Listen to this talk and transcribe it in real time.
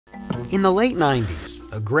In the late 90s,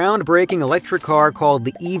 a groundbreaking electric car called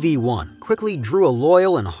the EV1 quickly drew a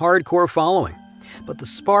loyal and hardcore following. But the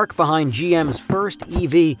spark behind GM's first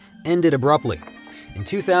EV ended abruptly. In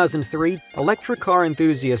 2003, electric car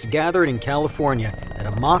enthusiasts gathered in California at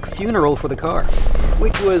a mock funeral for the car,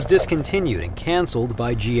 which was discontinued and canceled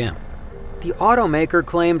by GM. The automaker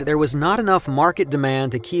claimed there was not enough market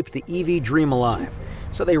demand to keep the EV dream alive,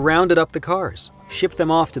 so they rounded up the cars, shipped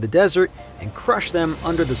them off to the desert, and crushed them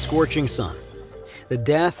under the scorching sun. The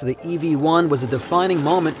death of the EV1 was a defining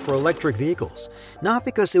moment for electric vehicles, not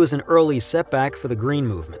because it was an early setback for the green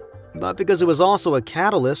movement, but because it was also a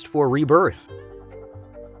catalyst for rebirth.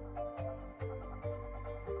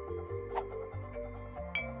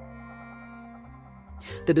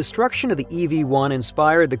 The destruction of the EV1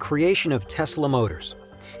 inspired the creation of Tesla Motors.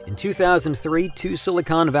 In 2003, two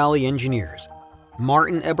Silicon Valley engineers,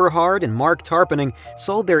 Martin Eberhard and Mark Tarpenning,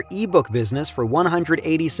 sold their e-book business for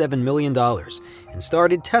 $187 million and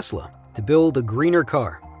started Tesla to build a greener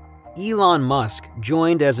car. Elon Musk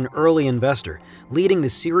joined as an early investor, leading the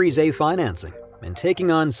Series A financing and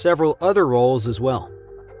taking on several other roles as well.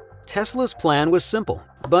 Tesla's plan was simple,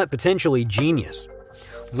 but potentially genius.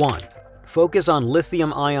 1. Focus on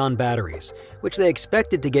lithium-ion batteries, which they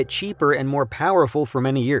expected to get cheaper and more powerful for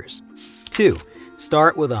many years. 2.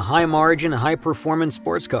 Start with a high-margin, high-performance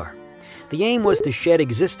sports car. The aim was to shed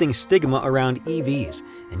existing stigma around EVs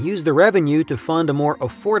and use the revenue to fund a more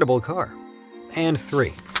affordable car. And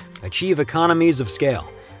 3. Achieve economies of scale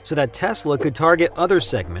so that Tesla could target other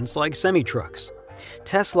segments like semi-trucks.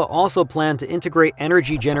 Tesla also planned to integrate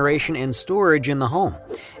energy generation and storage in the home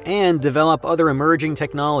and develop other emerging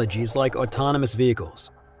technologies like autonomous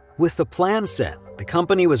vehicles. With the plan set, the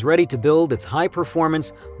company was ready to build its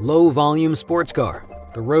high-performance, low-volume sports car,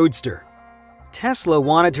 the ROADSTER. Tesla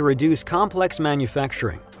wanted to reduce complex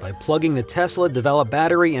manufacturing by plugging the Tesla-developed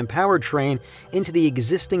battery and powertrain into the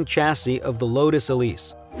existing chassis of the Lotus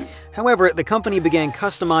Elise. However, the company began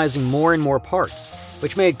customizing more and more parts,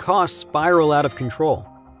 which made costs spiral out of control.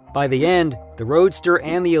 By the end, the Roadster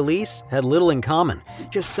and the Elise had little in common,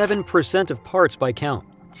 just 7% of parts by count.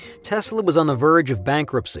 Tesla was on the verge of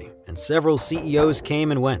bankruptcy, and several CEOs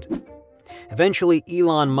came and went. Eventually,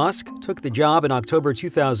 Elon Musk took the job in October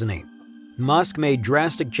 2008. Musk made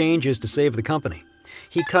drastic changes to save the company.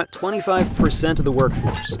 He cut 25% of the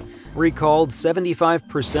workforce, recalled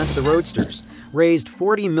 75% of the Roadsters, raised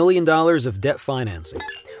 $40 million of debt financing,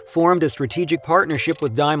 formed a strategic partnership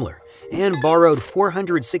with Daimler, and borrowed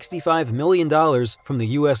 $465 million from the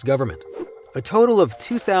U.S. government. A total of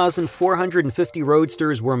 2,450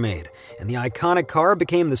 Roadsters were made, and the iconic car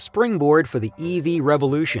became the springboard for the EV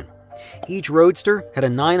revolution. Each Roadster had a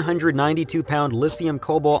 992-pound lithium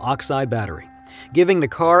cobalt oxide battery, giving the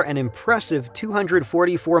car an impressive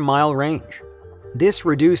 244-mile range. This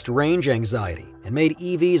reduced range anxiety and made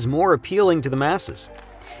EVs more appealing to the masses.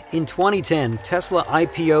 In 2010, Tesla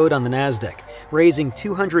IPO'd on the Nasdaq, raising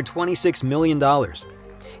 $226 million.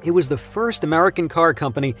 It was the first American car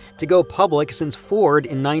company to go public since Ford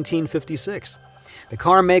in 1956. The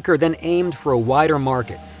car maker then aimed for a wider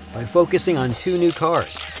market by focusing on two new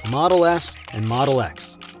cars, Model S and Model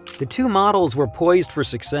X. The two models were poised for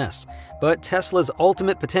success, but Tesla's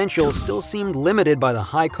ultimate potential still seemed limited by the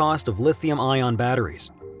high cost of lithium-ion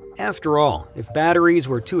batteries. After all, if batteries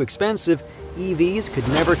were too expensive, EVs could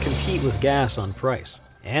never compete with gas on price,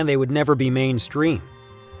 and they would never be mainstream.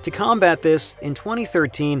 To combat this, in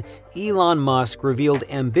 2013, Elon Musk revealed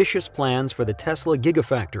ambitious plans for the Tesla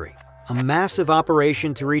gigafactory, a massive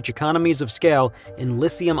operation to reach economies of scale in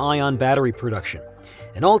lithium-ion battery production,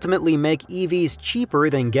 and ultimately make EVs cheaper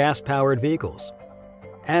than gas-powered vehicles.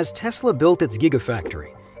 As Tesla built its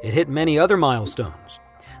gigafactory, it hit many other milestones.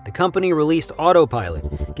 The company released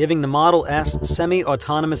Autopilot, giving the Model S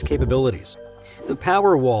semi-autonomous capabilities. The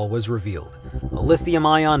Powerwall was revealed, a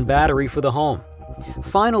lithium-ion battery for the home.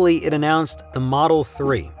 Finally, it announced the Model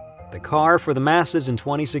 3, the car for the masses in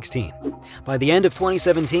 2016. By the end of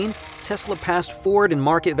 2017, Tesla passed Ford in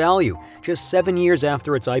market value, just 7 years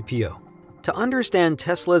after its IPO. To understand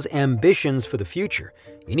Tesla's ambitions for the future,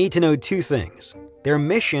 you need to know two things: their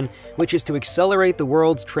mission, which is to accelerate the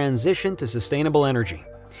world's transition to sustainable energy,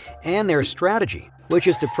 and their strategy, which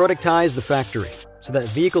is to productize the factory so that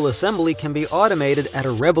vehicle assembly can be automated at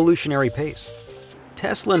a revolutionary pace.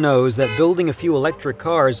 Tesla knows that building a few electric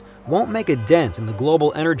cars won't make a dent in the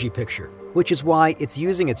global energy picture, which is why it's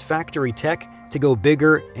using its factory tech to go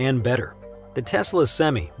bigger and better. The Tesla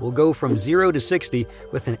Semi will go from 0 to 60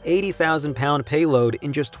 with an 80,000-pound payload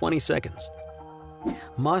in just 20 seconds.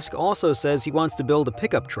 Musk also says he wants to build a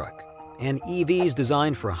pickup truck and EVs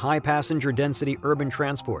designed for high passenger density urban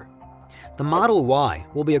transport. The Model Y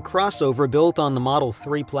will be a crossover built on the Model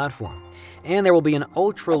 3 platform, and there will be an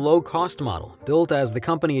ultra-low-cost model built as the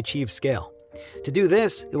company achieves scale. To do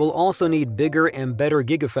this, it will also need bigger and better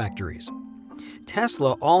gigafactories.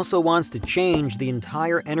 Tesla also wants to change the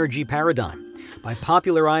entire energy paradigm by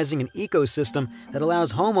popularizing an ecosystem that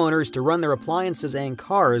allows homeowners to run their appliances and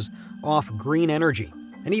cars off green energy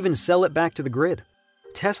and even sell it back to the grid.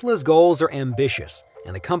 Tesla's goals are ambitious,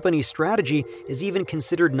 and the company's strategy is even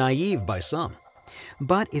considered naive by some.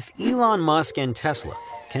 But if Elon Musk and Tesla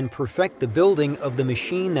can perfect the building of the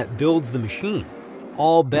machine that builds the machine,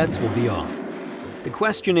 all bets will be off. The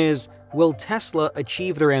question is, will Tesla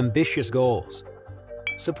achieve their ambitious goals?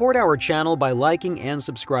 Support our channel by liking and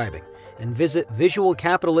subscribing, and visit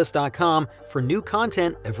visualcapitalist.com for new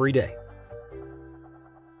content every day.